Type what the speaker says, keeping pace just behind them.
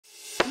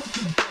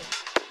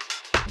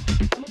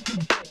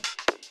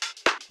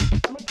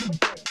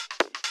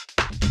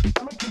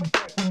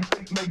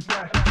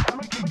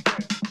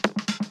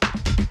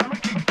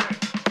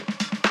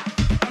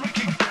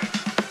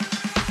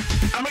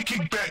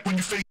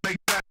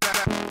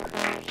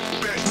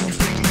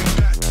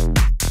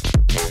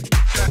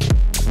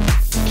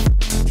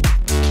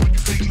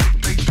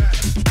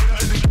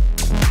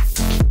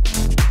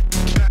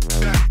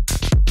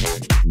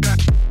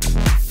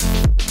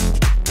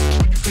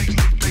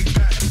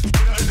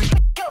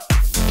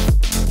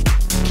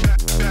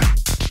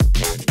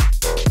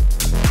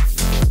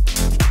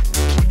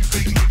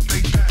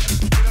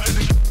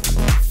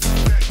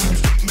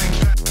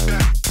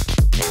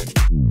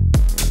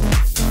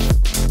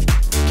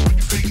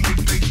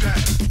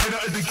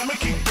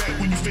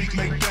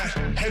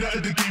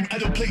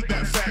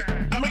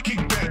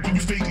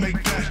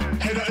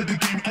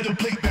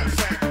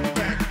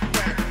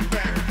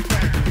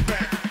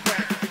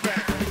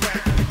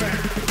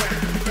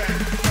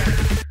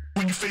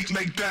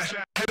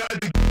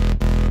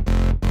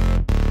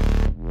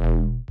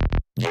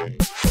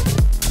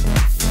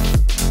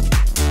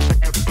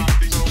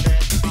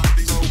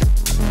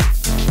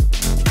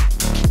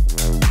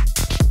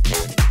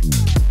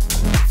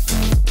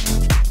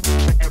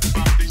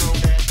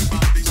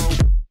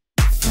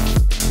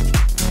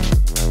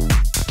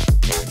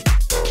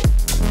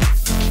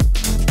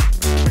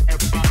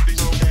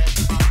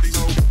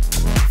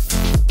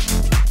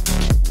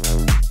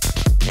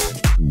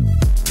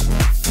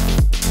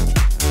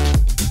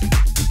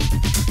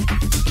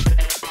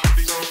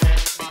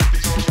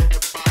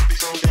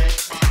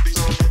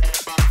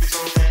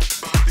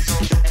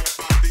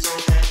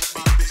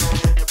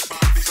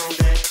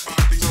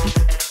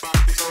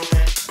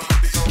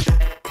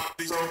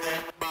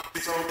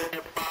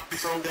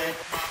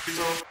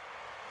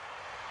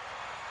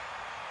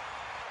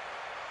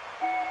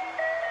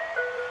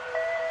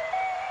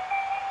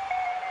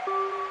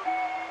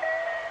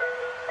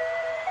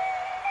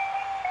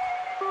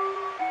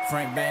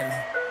Frank Bailey.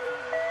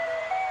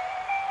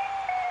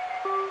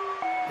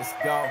 Let's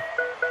go.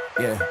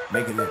 Yeah,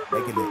 make it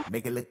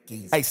look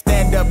easy. Hey,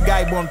 stand up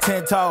guy, boom,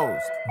 10 toes.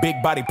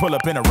 Big body pull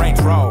up in a Range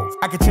Rover.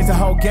 I can change the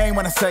whole game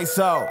when I say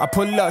so. I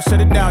pull up, shut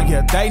it down,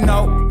 yeah, they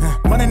know.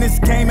 Running this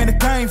game ain't a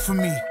thing for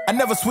me. I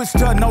never switched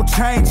up, no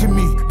change in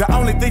me. The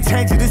only thing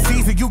changing this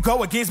season, you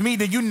go against me,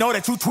 then you know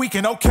that you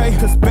tweaking, okay?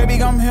 Cause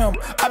baby, I'm him,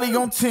 I be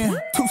on 10.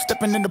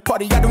 Two-stepping in the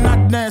party, I do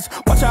not dance.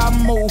 Watch how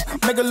I move,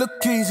 make it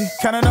look easy.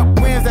 Counting up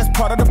wins, that's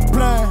part of the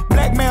plan.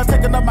 Blackmail,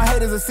 taking up my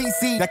haters a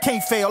CC. That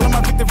can't fail, all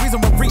my victories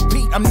on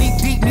repeat. I'm knee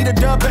deep, need a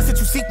dub, best that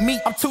you seek me.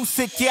 I'm too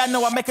sick, yeah, I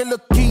know I make it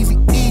look easy.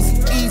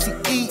 Easy,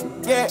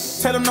 yeah.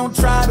 Tell them don't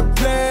try to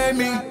play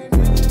me.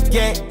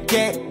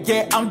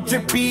 Yeah, I'm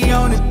drippy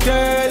on the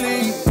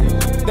daily.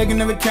 They can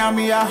never count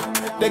me out,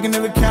 they can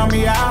never count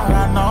me out,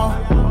 I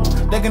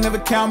know. They can never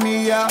count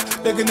me out,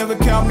 they can never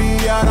count me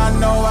out, I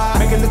know. I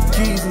make it look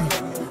easy,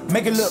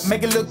 make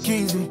it look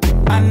easy.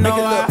 I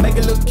know make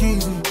it look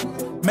easy,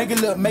 make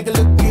it look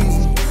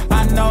easy.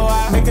 I know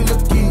I make it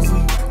look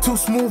easy. Too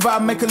smooth, I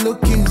make it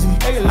look easy.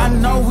 I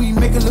know we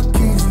make it look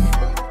easy.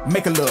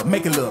 Make it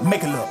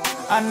look.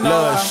 I know.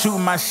 Love,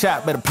 shooting my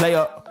shot, better play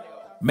up.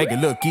 Make it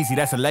look easy,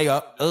 that's a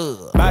layup.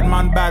 Bad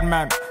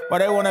man. Why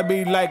they wanna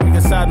be like me,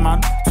 a sad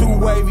man? Too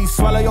wavy,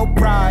 swallow your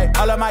pride.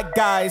 All of my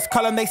guys,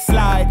 call them, they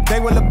slide. They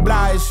will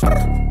oblige.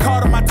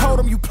 Called them, I told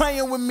them, you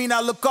playing with me.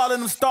 Now look, all of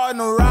them starting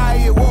to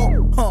riot.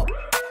 Whoa,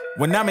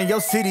 When I'm in your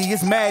city,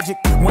 it's magic.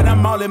 When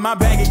I'm all in my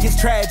bag, it gets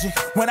tragic.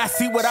 When I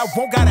see what I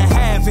want, gotta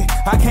have it.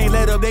 I can't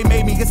let up, they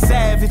made me a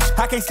savage.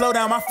 I can't slow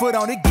down my foot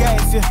on the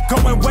gas, yeah.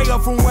 Going way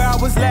up from where I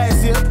was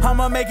last year.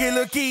 I'ma make it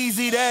look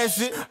easy, that's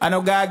it. I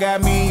know God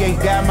got me, he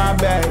got my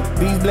back.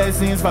 These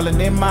blessings falling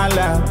in my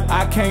lap.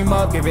 I came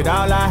up, give it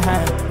all I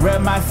had.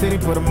 Rep my city,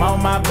 put them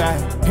on my back.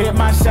 Hit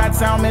my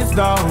shots, I don't miss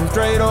those.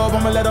 Straight up,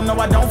 I'ma let them know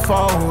I don't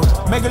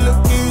fold. Make it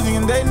look easy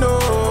and they know.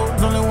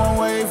 There's only one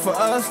way for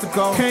us to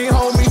go. Can't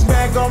hold me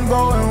back, I'm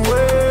going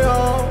way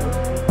up.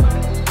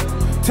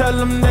 Tell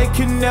them they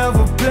can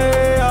never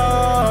play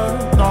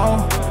us,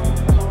 no.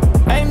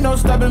 Ain't no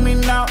stopping me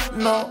now,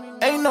 no.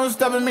 Ain't no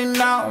stopping me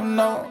now,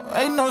 no.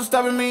 Ain't no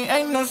stopping me,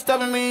 ain't no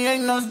stopping me,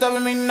 ain't no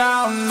stopping me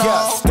now, no.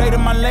 Yeah, stayed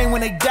in my lane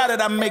when they got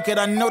it, I make it.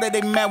 I know that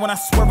they mad when I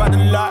swerve out the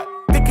lot.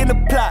 Thick in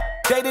the plot,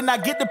 they did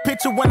not get the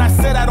picture when I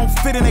said I don't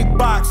fit in a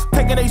box.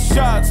 Taking they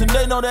shots, and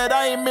they know that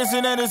I ain't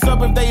missing, and it's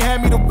up if they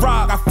hand me the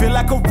rock. I feel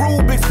like a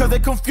Rubik's, cause they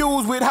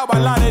confused with how I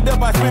line it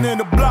up, I spin in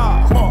the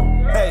block.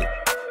 Hey.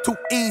 Too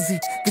easy,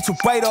 get your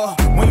weight up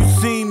when you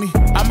see me.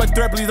 I'm a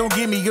threat, please don't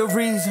give me a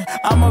reason.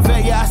 I'm a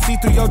vet, yeah, I see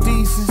through your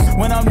decency.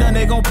 When I'm done,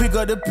 they gon' pick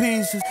up the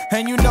pieces.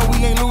 And you know we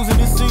ain't losing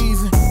this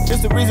season.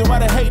 It's the reason why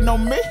they hating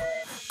on me.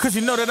 Cause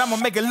you know that I'ma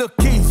make it look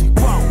easy.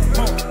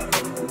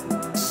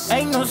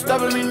 Ain't no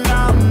stopping me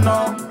now,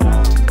 no.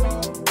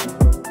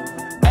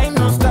 Ain't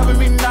no stopping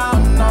me now,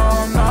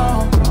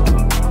 no.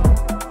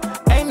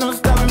 Ain't no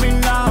stopping me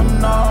now,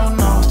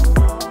 no.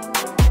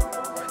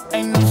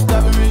 Ain't no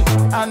stopping me,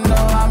 I know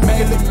I make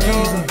it look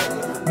easy.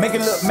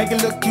 Make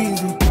it look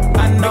easy.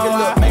 I know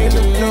I make it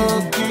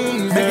look easy.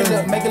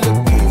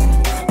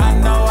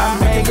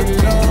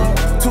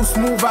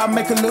 I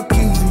make it look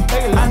easy.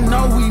 I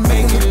know we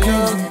make it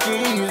look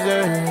easy.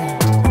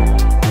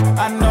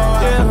 I know,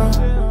 yeah.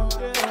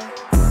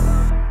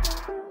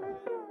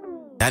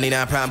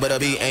 99 prime, but a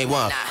beat ain't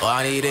one. All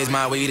I need is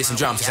my weed and some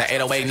drums. It's an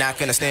 808, not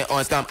gonna stand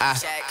on thumb. I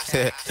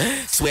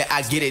swear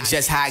I get it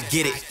just how I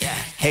get it.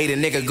 Hate a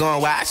nigga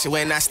going watch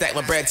when I stack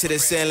my bread to the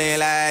ceiling.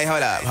 Like,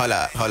 hold up.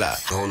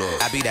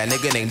 I be that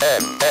nigga named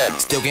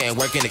still getting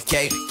work in the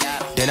cake.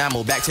 Then I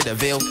move back to the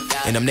Ville,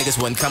 and them niggas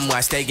wouldn't come where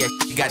I stay.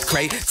 Got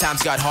crazy.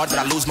 Times got hard, but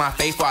I lose my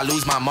faith or I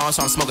lose my mom.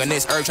 So I'm smoking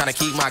this herb, trying to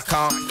keep my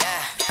calm.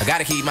 I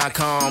gotta keep my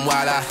calm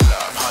while I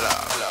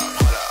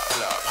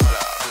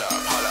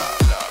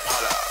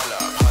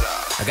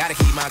gotta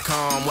keep my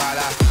calm while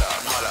I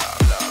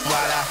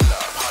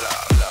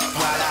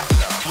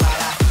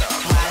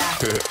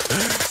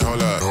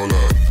hold up. Hold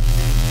up.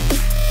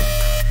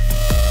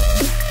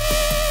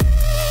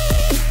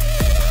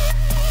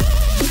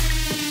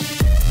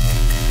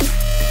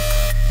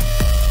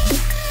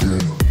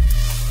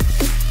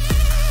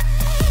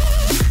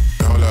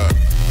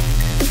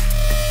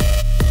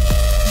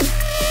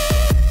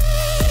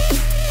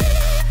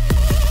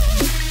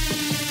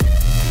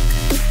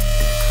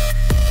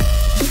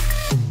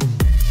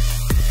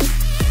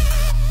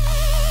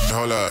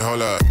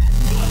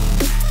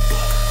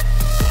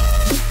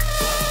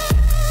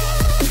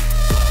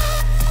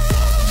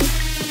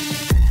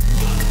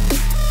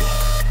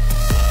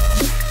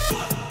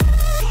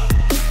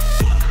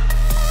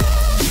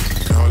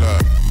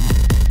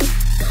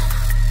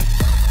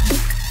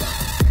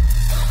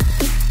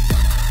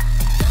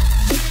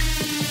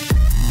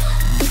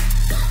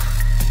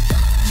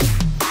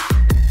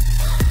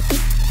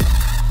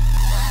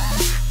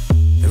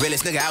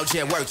 Realest nigga out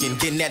here working,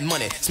 getting that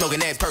money, smoking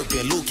that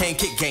purple. Luke can't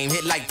kick game,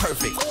 hit like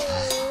perfect.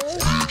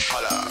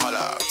 Hold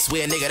up.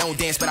 Swear nigga don't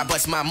dance, but I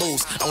bust my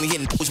moves. Only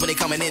hitting moves when they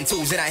coming in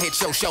twos. Then I hit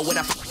your show when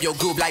I f your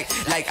groove like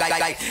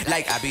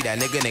I be that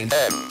nigga named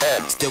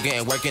still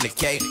getting work in the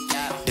cake.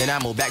 Then I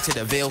move back to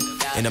the Ville,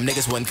 and them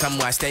niggas wouldn't come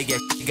where I stay.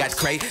 Got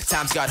crazy.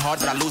 Times got hard,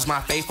 but I lose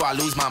my faith or I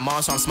lose my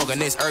mom. So I'm smoking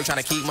this herb,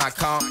 trying to keep my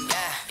calm.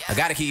 I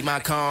gotta keep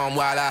my calm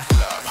while I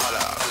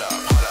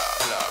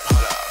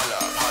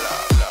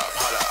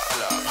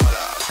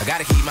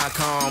gotta keep my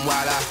calm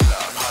while I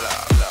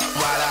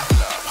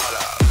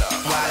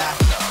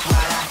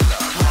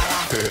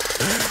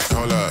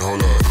hold up.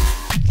 Hold up.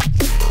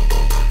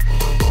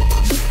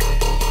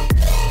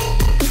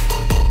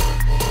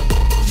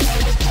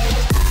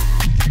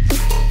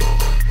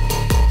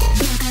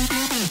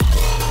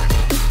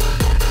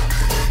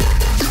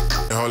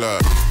 Hold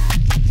up.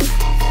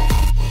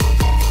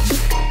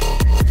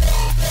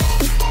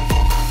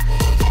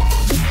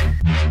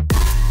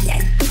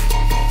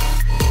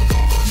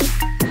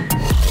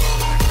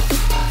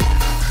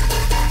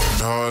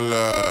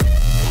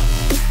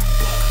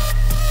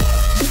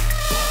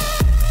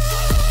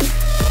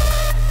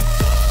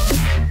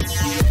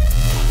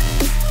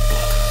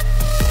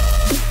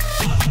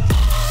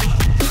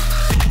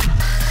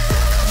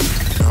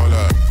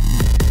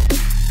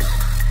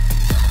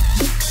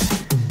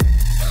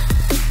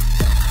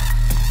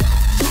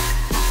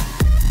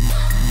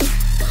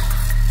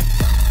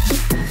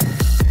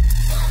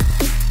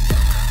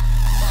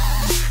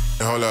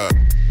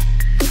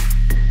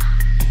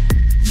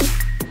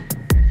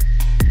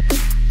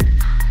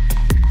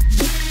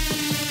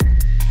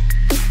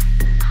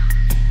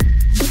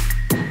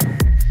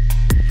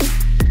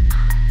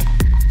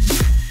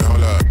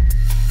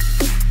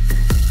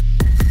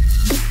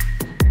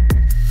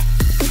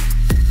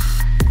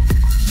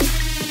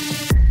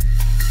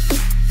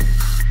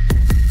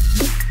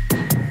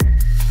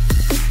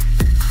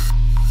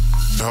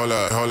 Hold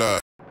up. Hold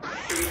up.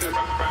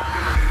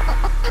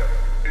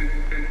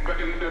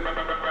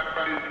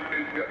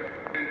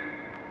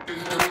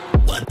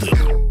 What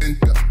the?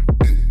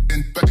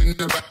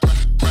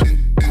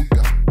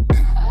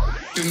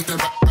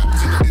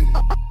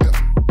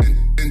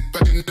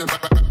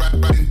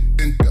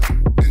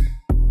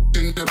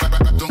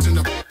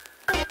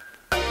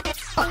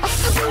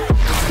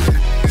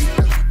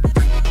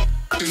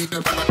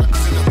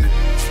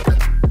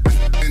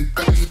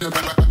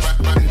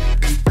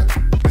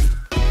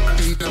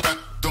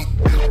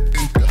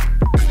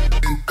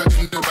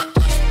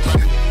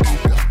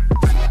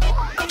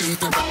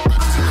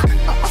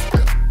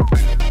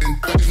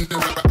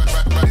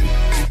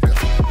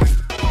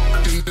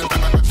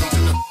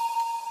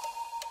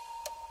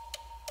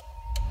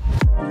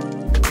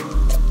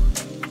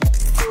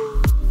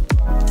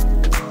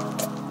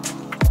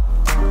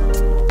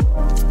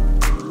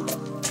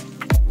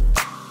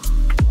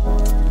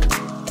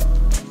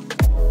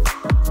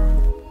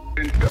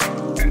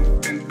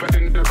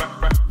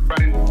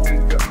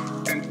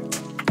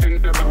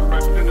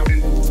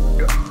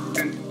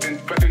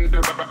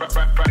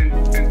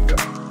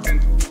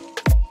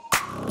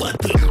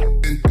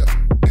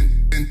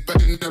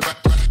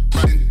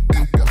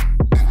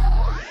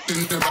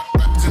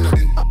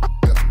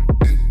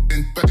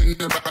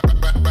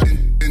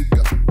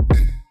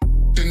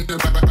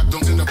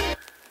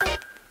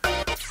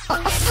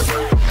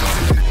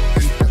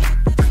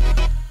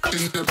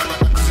 in the